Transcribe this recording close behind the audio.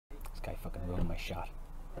fucking ruined my shot.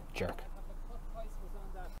 Jerk.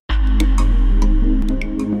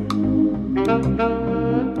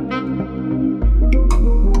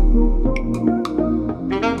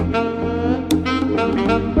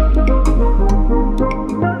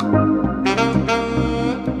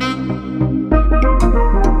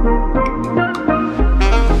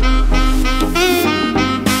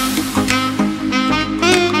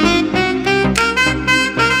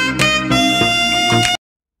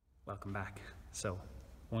 Welcome back. So,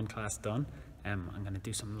 one class done. I'm going to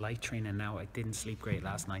do some light training now. I didn't sleep great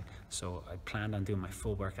last night, so I planned on doing my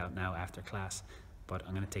full workout now after class. But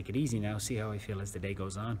I'm going to take it easy now, see how I feel as the day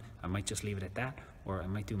goes on. I might just leave it at that, or I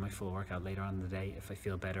might do my full workout later on in the day if I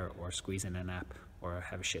feel better, or squeeze in a nap, or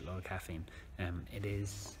have a shitload of caffeine.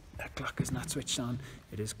 That clock is not switched on.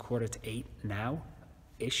 It is 7:45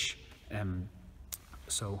 now-ish.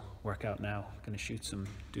 So workout now. Going to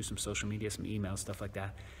do some social media, some emails, stuff like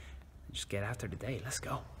that. Just get after the day. Let's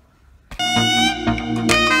go.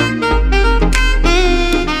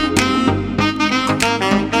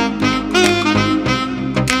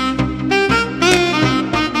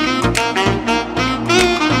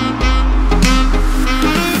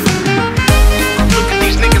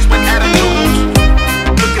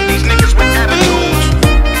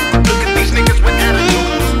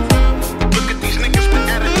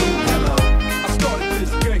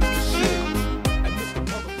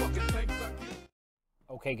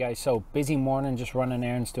 Okay guys, so busy morning, just running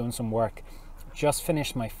errands, doing some work. Just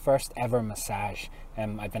finished my first ever massage.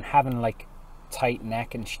 I've been having like tight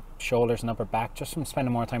neck and shoulders and upper back just from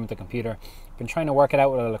spending more time with the computer. Been trying to work it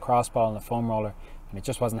out with a lacrosse ball and a foam roller, and it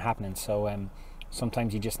just wasn't happening. So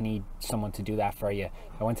sometimes you just need someone to do that for you.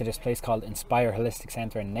 I went to this place called Inspire Holistic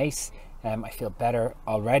Center in Naas. I feel better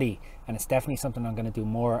already, and it's definitely something I'm going to do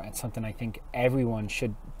more, and something I think everyone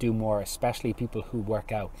should do more, especially people who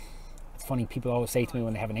work out. It's funny, people always say to me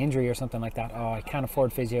when they have an injury or something like that, oh, I can't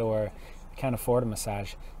afford physio, or I can't afford a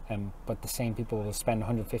massage. But the same people will spend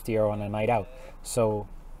 150 euro on a night out. So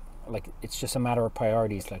like, it's just a matter of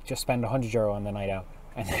priorities. Like, just spend 100 euro on the night out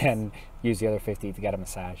and then use the other 50 to get a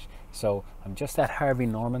massage. So I'm just at Harvey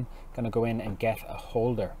Norman, gonna go in and get a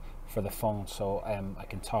holder for the phone, so I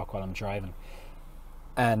can talk while I'm driving.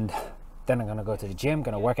 And then I'm gonna go to the gym,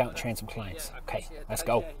 gonna work out and train some clients. Okay, let's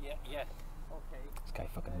go. This guy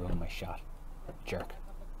fucking ruined my shot. Jerk.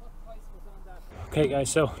 Okay guys,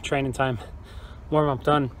 so training time. Warm up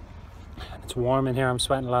done. It's warm in here, I'm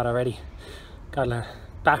sweating a lot already. Got a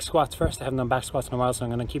back squats first. I haven't done back squats in a while, so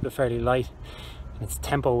I'm going to keep it fairly light. And it's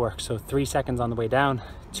tempo work, so 3 seconds on the way down,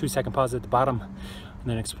 2-second pause at the bottom, and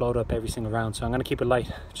then explode up every single round. So I'm going to keep it light,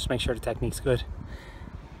 just make sure the technique's good.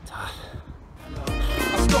 It's hot.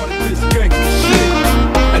 I started this gangsta shit,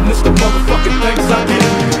 and it's the motherfucking things I did.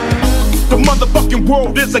 The motherfucking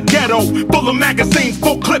world is a ghetto, full of magazines,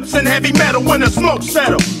 full clips and heavy metal when the smoke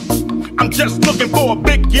settle. I'm just looking for a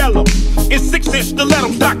big yellow. It's 6-inch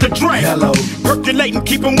stilettos, Dr. Dre. Hello. Percolating,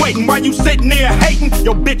 keep 'em waiting while you sitting there hating.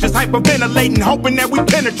 Your bitch is hyperventilating, hoping that we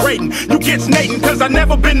penetrating. You get snating, cause I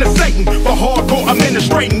never been to Satan. For hardcore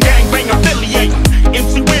administrating, gangbang affiliating.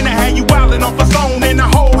 MC Winner had you wildin' off a zone in a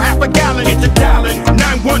whole half a gallon. It's a dialing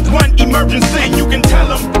 911 emergency. And you can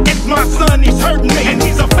tell him, it's my son, he's hurting me. And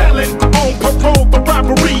he's a felon, on parole for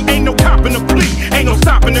robbery. Ain't no copping a plea, ain't no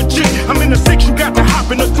stopping a G. I'm in the 6, you got to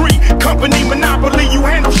hop in the 3. Company monopoly, you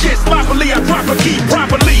handle shit sloppily. I drop a key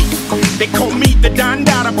properly. They call me the Don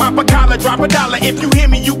Dada, pop a collar, drop a dollar. If you hear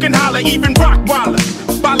me, you can holler, even Rockwaller.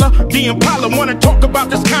 Follow the Impala, wanna talk about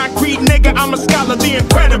this concrete nigga? I'm a scholar, the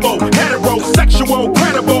incredible, heterosexual,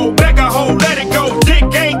 credible, beggar hoe, let it go. Dick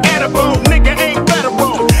ain't edible, nigga ain't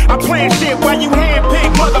federal. I plan shit while you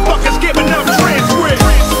handpick motherfuckers giving up transcripts.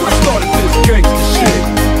 I started this gangsta shit,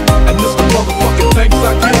 and this the motherfucking things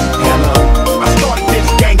I get. Hello. I started this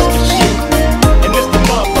gangsta shit, and this the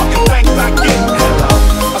motherfucking things I get. Hello.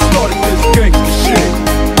 I started this gangsta shit,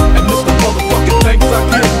 and this the motherfucking things I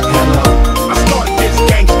get. Hello. I started this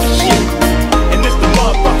gangsta shit, and this the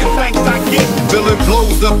motherfucking things I get. Villain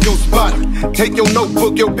blows up your spot. Take your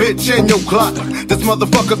notebook, your bitch, and your clock. This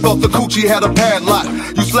motherfucker thought the coochie had a padlock.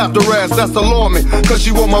 You slapped her ass, that's alarming, cause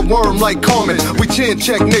she want my worm like Carmen. We chin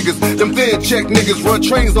check niggas, them thin check niggas. Run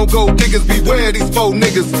trains on gold diggers, beware these faux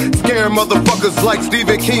niggas. Scaring motherfuckers like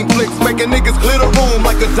Stephen King flicks. Making niggas clear the room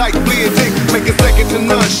like a dyke bleeding dick. Making second to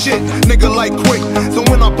none shit, nigga like quick. So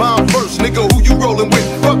when I bomb first, nigga, who you rolling with?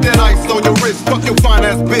 Fuck that ice on your wrist, fuck your fine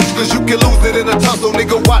ass bitch, cause you can lose it in a tussle.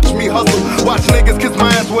 Nigga, watch me hustle. Watch niggas kiss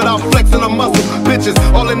my ass without flexing a muscle. Bitches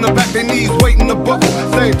all in the back, they knees waiting to buckle.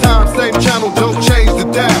 Same time, same channel, don't change the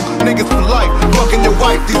dial. Niggas for life, fucking your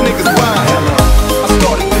wife, these niggas wild. I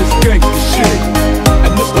started this gangsta shit,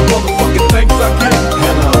 and this the motherfucking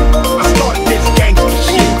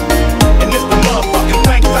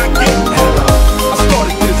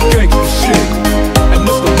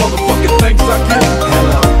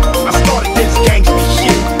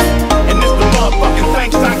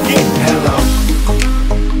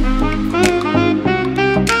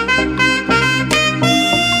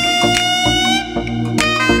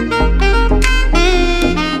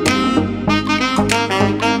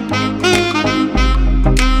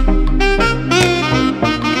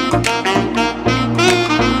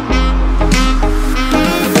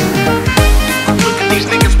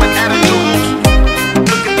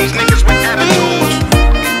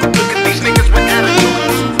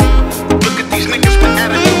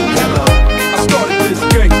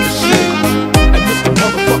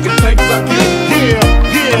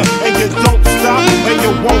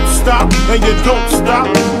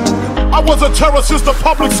terror since the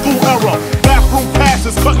public school era. Bathroom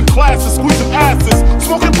passes, cutting classes, squeezing asses.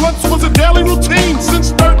 Smoking blunts was a daily routine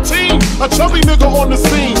since 13. A chubby nigga on the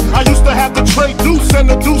scene. I used to have the tray deuce and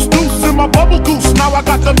the deuce in my bubble goose. Now I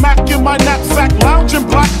got the Mac in my knapsack, lounging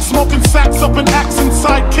black, smoking sacks up in axe and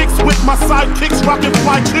sidekicks with my sidekicks, rocking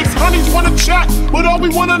fly kicks. Honeys wanna chat, but all we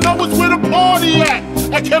wanna know is where the party at.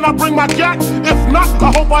 And can I bring my gat? If not,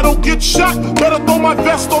 I hope I don't get shot. Better throw my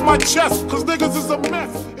vest on my chest, cause niggas is a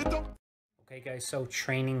mess. Okay guys, so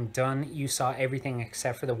training done. You saw everything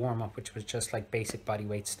except for the warm-up, which was just like basic body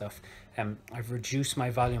weight stuff. I've reduced my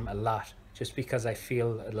volume a lot just because I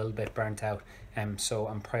feel a little bit burnt out. So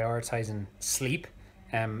I'm prioritizing sleep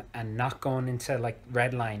and not going into like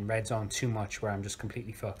red zone too much where I'm just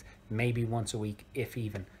completely fucked. Maybe once a week, if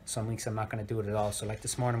even. Some weeks I'm not going to do it at all. So like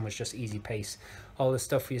this morning was just easy pace. All the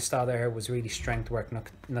stuff you saw there was really strength work,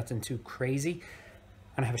 nothing too crazy.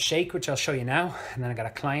 And I have a shake, which I'll show you now. And then I got a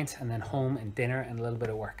client, and then home and dinner and a little bit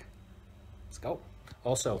of work. Let's go.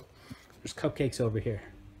 Also, there's cupcakes over here,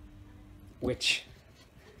 which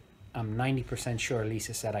I'm 90% sure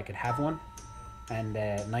Lisa said I could have one. And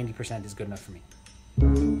 90% is good enough for me.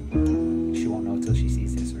 She won't know until she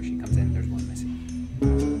sees this, or she comes in, there's one missing.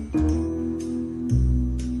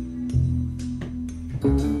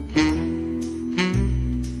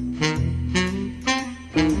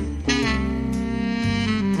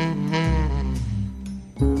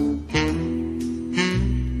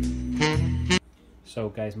 So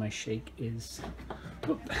guys, my shake is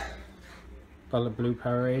bottle of Blue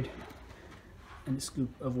Powerade and a scoop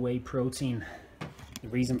of whey protein. The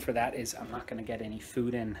reason for that is I'm not going to get any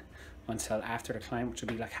food in until after the climb, which will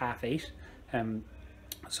be like 8:30.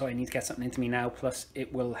 So I need to get something into me now, plus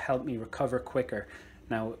it will help me recover quicker.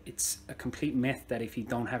 Now, it's a complete myth that if you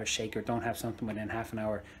don't have a shake or don't have something within half an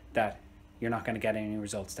hour that you're not going to get any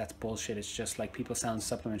results. That's bullshit. It's just like people selling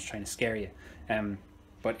supplements trying to scare you.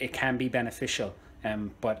 But it can be beneficial.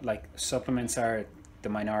 But like supplements are the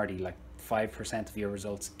minority, like 5% of your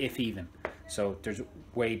results, if even. So there's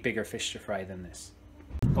way bigger fish to fry than this.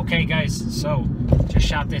 Okay guys, so just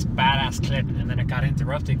shot this badass clip and then it got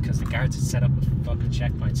interrupted because the guards had set up a fucking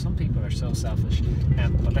checkpoint. Some people are so selfish.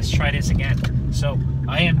 But let's try this again. So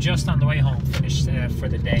I am just on the way home, finished for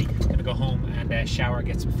the day. Gonna go home and shower,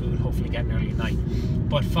 get some food, hopefully get an early night.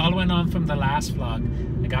 But following on from the last vlog,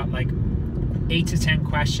 I got like 8 to 10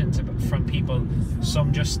 questions from people.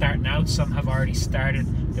 Some just starting out, some have already started.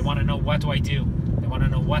 They want to know, what do I do? They want to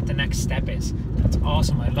know what the next step is. That's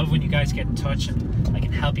awesome. I love when you guys get in touch and I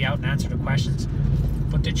can help you out and answer the questions.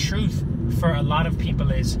 But the truth for a lot of people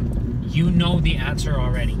is, you know the answer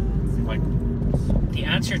already. Like, the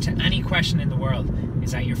answer to any question in the world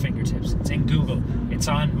is at your fingertips. It's in Google, it's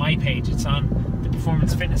on my page, it's on the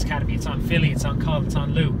Performance Fitness Academy, it's on Philly, it's on Col, it's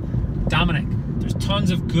on Lou, Dominic. There's tons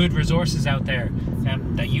of good resources out there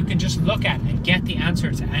that you can just look at and get the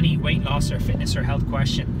answer to any weight loss or fitness or health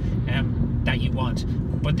question that you want.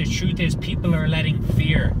 But the truth is, people are letting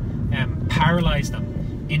fear paralyze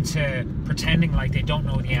them into pretending like they don't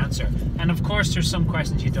know the answer. And of course there's some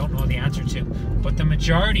questions you don't know the answer to, but the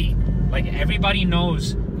majority, like everybody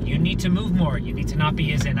knows, you need to move more, you need to not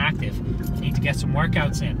be as inactive, you need to get some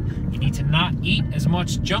workouts in, you need to not eat as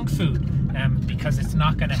much junk food because it's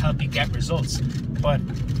not going to help you get results. But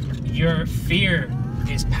your fear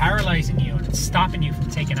is paralyzing you and it's stopping you from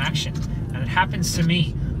taking action. And it happens to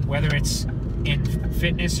me, whether it's in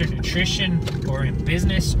fitness or nutrition or in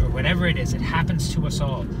business or whatever it is, it happens to us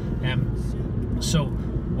all. So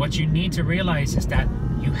what you need to realize is that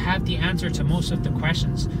you have the answer to most of the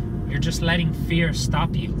questions. You're just letting fear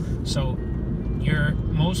stop you. So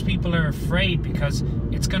most people are afraid because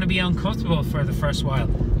it's going to be uncomfortable for the first while.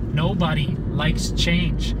 Nobody likes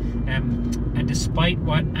change, and despite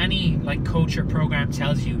what any like coach or program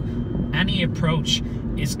tells you, any approach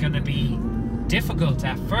is going to be difficult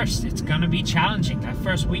at first. It's going to be challenging that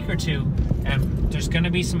first week or two. There's going to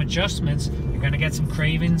be some adjustments, you're going to get some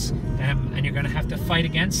cravings, and you're going to have to fight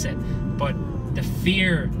against it. But the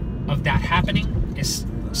fear of that happening is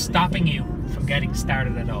stopping you from getting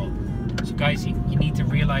started at all. So guys, you need to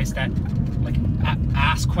realize that, like,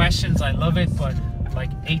 ask questions, I love it, but like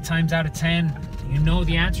 8 times out of 10 you know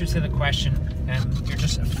the answer to the question, and you're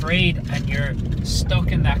just afraid and you're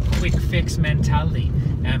stuck in that quick fix mentality,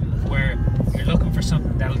 where you're looking for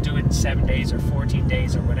something that'll do it in 7 days or 14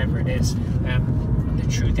 days or whatever it is. The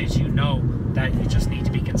truth is, you know that you just need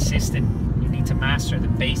to be consistent, you need to master the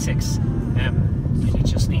basics, you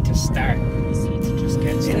just need to start, you need to just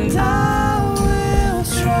get started. And I will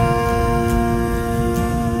try.